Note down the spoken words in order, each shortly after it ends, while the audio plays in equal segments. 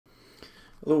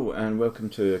Hello and welcome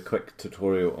to a quick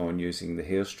tutorial on using the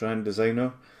hair strand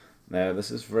designer. Now this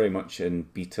is very much in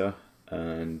beta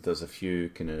and there's a few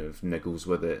kind of niggles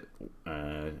with it.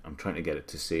 I'm trying to get it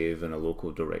to save in a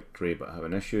local directory but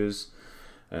having issues,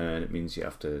 and it means you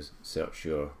have to search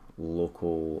your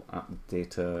local app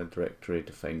data directory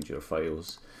to find your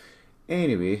files.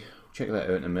 Anyway, check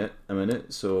that out in a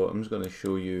minute. So I'm just going to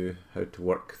show you how to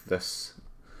work this.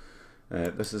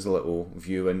 This is a little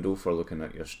view window for looking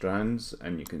at your strands,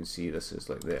 and you can see this is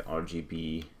like the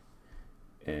RGB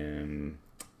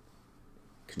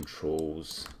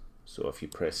controls. So if you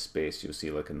press space, you'll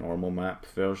see like a normal map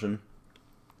version,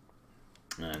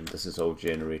 and this is all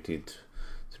generated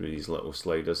through these little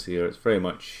sliders here. It's very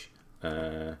much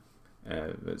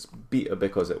it's beta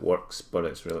because it works, but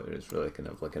it's really kind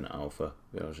of like an alpha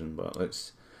version. But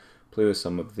let's play with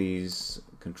some of these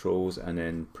controls and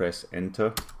then press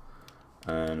enter,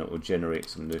 and it will generate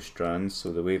some new strands.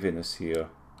 So the waviness here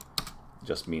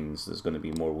just means there's going to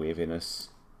be more waviness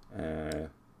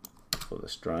for the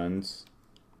strands.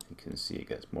 You can see it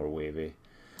gets more wavy.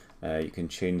 You can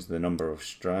change the number of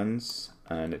strands,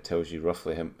 and it tells you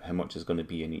roughly how much is going to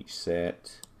be in each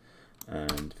set.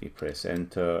 And if you press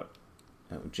enter,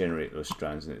 it will generate those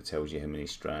strands, and it tells you how many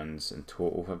strands in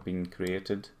total have been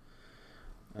created.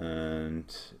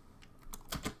 And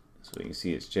so you can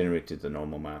see it's generated the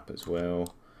normal map as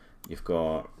well. You've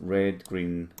got red,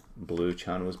 green, blue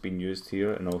channels being used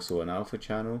here, and also an alpha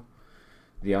channel.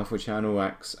 The alpha channel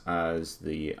acts as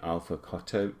the alpha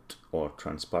cutout or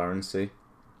transparency,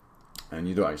 and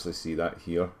you don't actually see that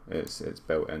here. It's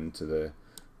built into the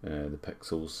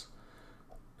pixels,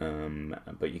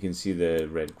 but you can see the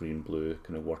red, green, blue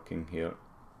kind of working here.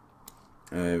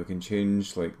 We can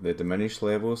change like the diminish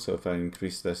level. So if I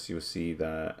increase this, you'll see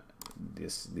that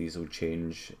these will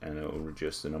change, and it will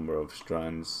reduce the number of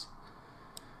strands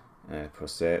per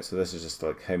set. So this is just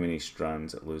like how many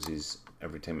strands it loses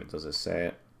every time it does a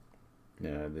set.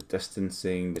 The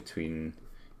distancing between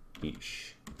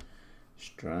each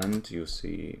strand, you'll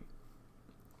see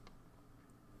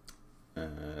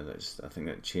I think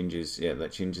that changes. Yeah,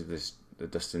 that changes the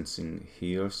distancing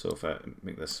here. So if I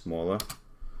make this smaller,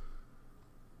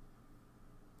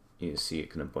 you see it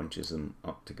kind of bunches them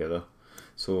up together.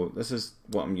 So this is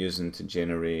what I'm using to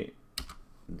generate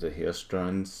the hair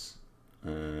strands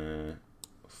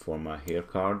for my hair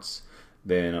cards.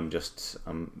 Then I'm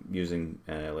using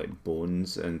like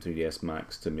bones in 3ds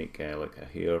Max to make like a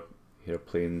hair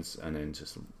planes, and then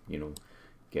just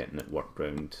getting it worked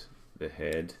around the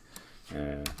head.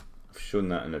 I've shown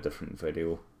that in a different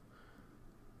video.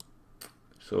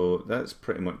 So that's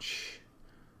pretty much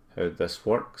how this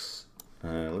works.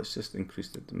 Let's just increase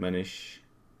the diminish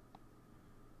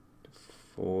to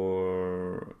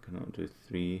 4. Cannot do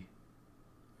 3.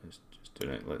 Let's just do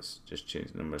it. Let's just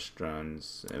change the number of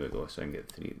strands. There we go. So I can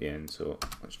get 3 at the end. So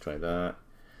let's try that.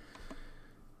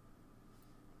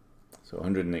 So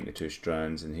 192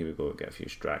 strands, and here we go. Get a few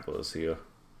stragglers here.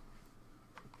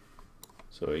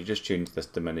 So you just change this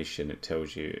diminish, and it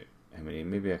tells you how many.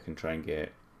 Maybe I can try and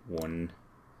get 1.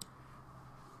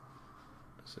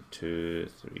 So 2,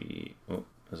 3. Oh,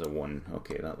 there's a 1.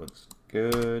 Okay, that looks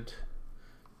good.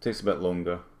 Takes a bit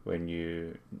longer when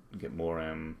you get more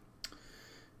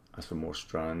ask for more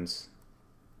strands.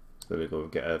 So there we go. We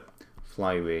get a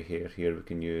flyaway hair here we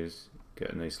can use.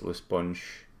 Get a nice loose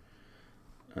bunch,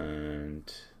 and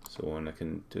so on. I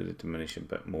can do the diminish a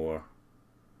bit more.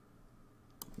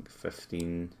 I think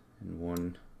 15 and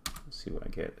 1. Let's see what I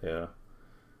get there.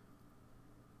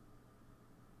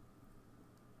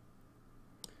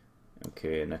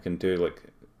 Okay, and I can do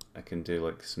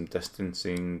like some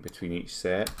distancing between each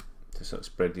set to sort of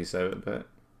spread these out a bit.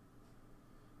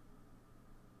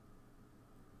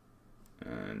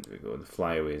 And there we go. The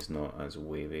flyaway is not as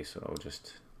wavy, so I'll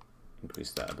just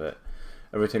increase that a bit.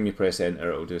 Every time you press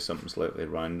enter, it'll do something slightly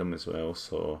random as well,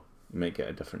 so you might get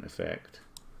a different effect.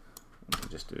 I'll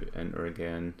just do enter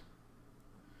again.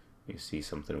 You see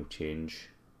something will change.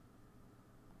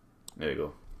 There we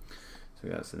go. So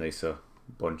that's a nicer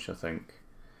bunch, I think.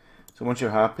 So once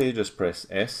you're happy, just press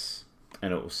S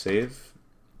and it will save.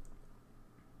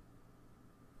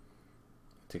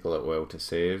 Take a little while to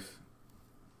save,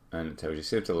 and it tells you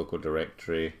save to local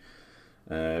directory.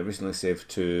 Recently saved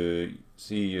to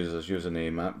C users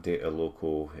username app data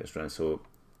local hair strand. So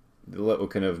the little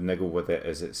kind of niggle with it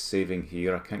is it's saving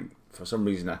here. I can't, for some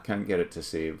reason I can't get it to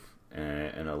save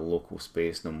in a local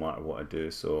space no matter what I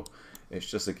do. So it's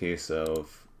just a case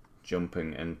of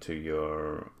jumping into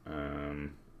your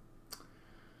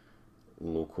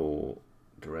local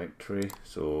directory.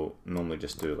 So normally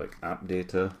just do like app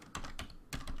data,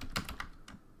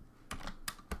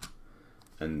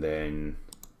 and then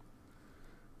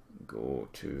go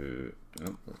to,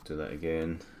 oh, let's do that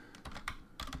again.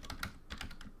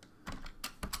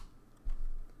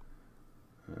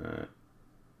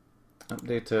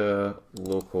 Update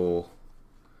local,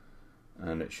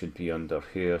 and it should be under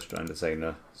here, Strand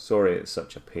Designer. Sorry it's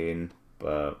such a pain,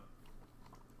 but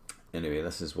anyway,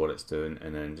 this is what it's doing.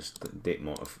 And then just date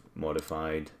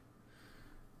modified,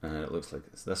 and it looks like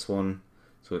it's this one.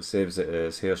 So it saves it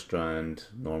as hair strand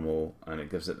normal, and it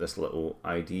gives it this little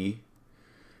ID,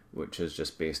 which is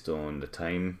just based on the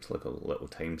time. It's like a little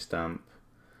timestamp.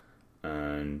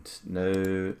 And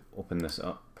now open this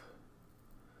up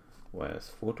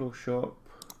with Photoshop.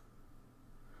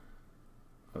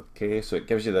 Okay, so it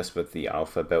gives you this with the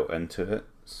alpha built into it,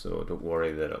 so don't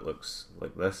worry that it looks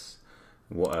like this.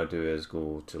 What I do is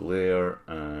go to layer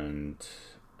and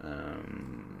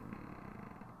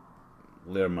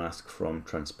layer mask from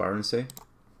transparency.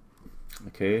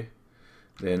 Okay,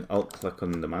 then alt click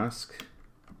on the mask,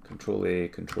 Control A,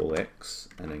 Control X,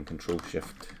 and then Control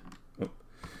Shift,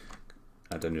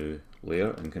 add a new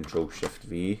layer, and Control Shift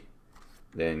V,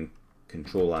 then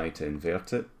Control I to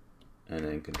invert it, and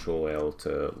then Control L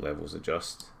to levels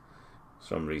adjust. For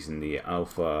some reason the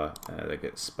alpha that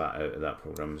gets spat out of that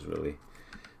program is really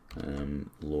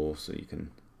low, so you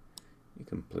can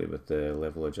play with the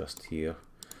level adjust here.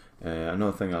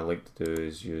 Another thing I like to do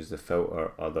is use the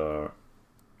filter filter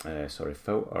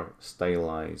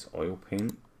stylize oil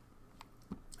paint,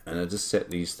 and I just set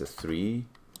these to 3,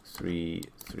 3,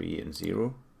 3, and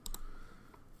 0.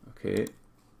 Okay,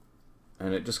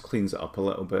 and it just cleans it up a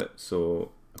little bit.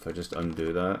 So if I just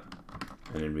undo that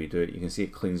and then redo it, you can see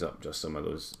it cleans up just some of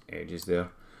those edges there.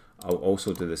 I'll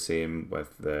also do the same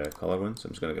with the color one, so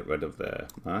I'm just going to get rid of the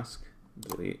mask,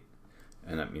 delete,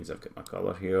 and that means I've got my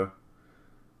color here.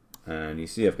 And you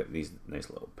see I've got these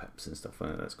nice little pips and stuff on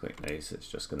it. That's quite nice. It's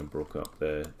just going to broke up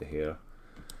the hair.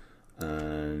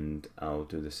 And I'll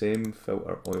do the same,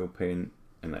 filter oil paint,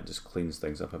 and that just cleans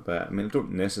things up a bit. I mean, I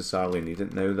don't necessarily need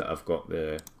it now that I've got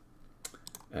the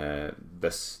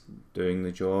this doing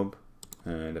the job.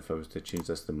 And if I was to change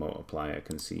this to multiply, I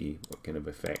can see what kind of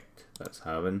effect that's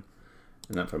having,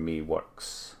 and that for me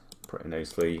works pretty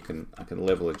nicely. I can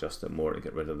level adjust it more to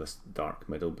get rid of this dark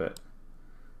middle bit.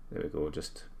 There we go,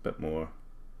 just a bit more,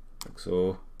 like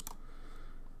so,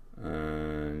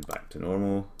 and back to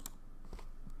normal.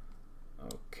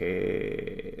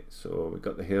 Okay, so we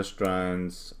got the hair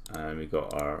strands and we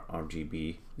got our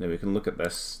RGB. Now we can look at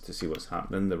this to see what's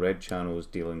happening. The red channel is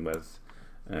dealing with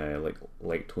like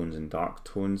light tones and dark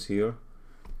tones here,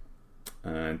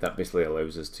 and that basically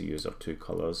allows us to use our two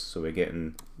colors. So we're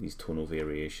getting these tonal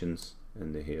variations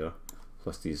in the hair,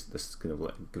 plus this kind of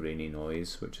like grainy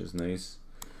noise, which is nice.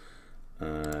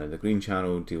 The green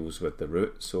channel deals with the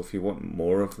root, so if you want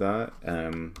more of that,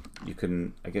 you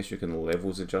can, I guess you can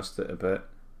levels adjust it a bit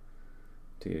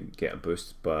to get a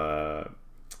boost, but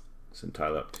it's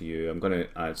entirely up to you. I'm going to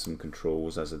add some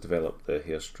controls as I develop the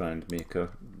hair strand maker,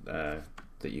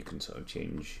 that you can sort of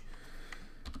change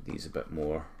these a bit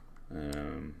more.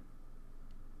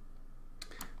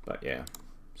 But yeah,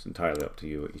 it's entirely up to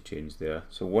you what you change there.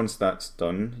 So once that's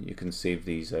done, you can save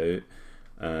these out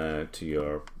to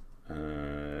your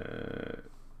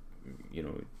you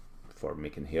know, for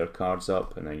making hair cards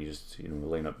up, and then you just, you know,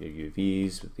 line up your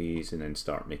UVs with these and then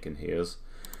start making hairs,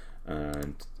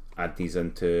 and add these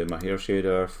into my hair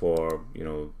shader for, you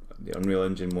know, the Unreal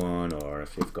Engine one, or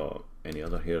if you've got any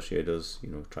other hair shaders, you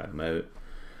know, try them out.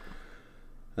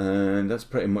 And that's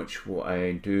pretty much what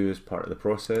I do as part of the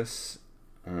process,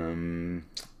 and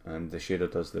the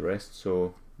shader does the rest.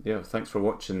 So yeah, thanks for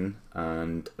watching,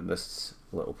 and this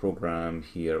little program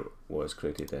here was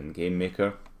created in Game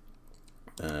Maker.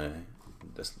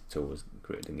 This tool was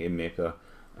created in Game Maker,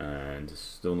 and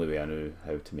it's the only way I knew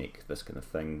how to make this kind of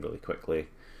thing really quickly.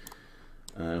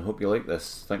 I hope you like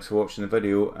this. Thanks for watching the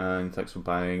video, and thanks for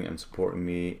buying and supporting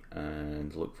me,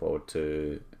 and look forward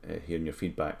to hearing your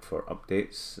feedback for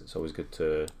updates. It's always good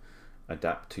to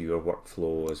adapt to your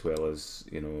workflow, as well as,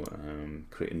 you know,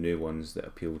 creating new ones that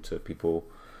appeal to people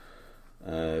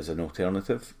as an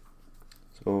alternative.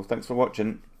 So thanks for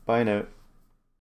watching. Bye now.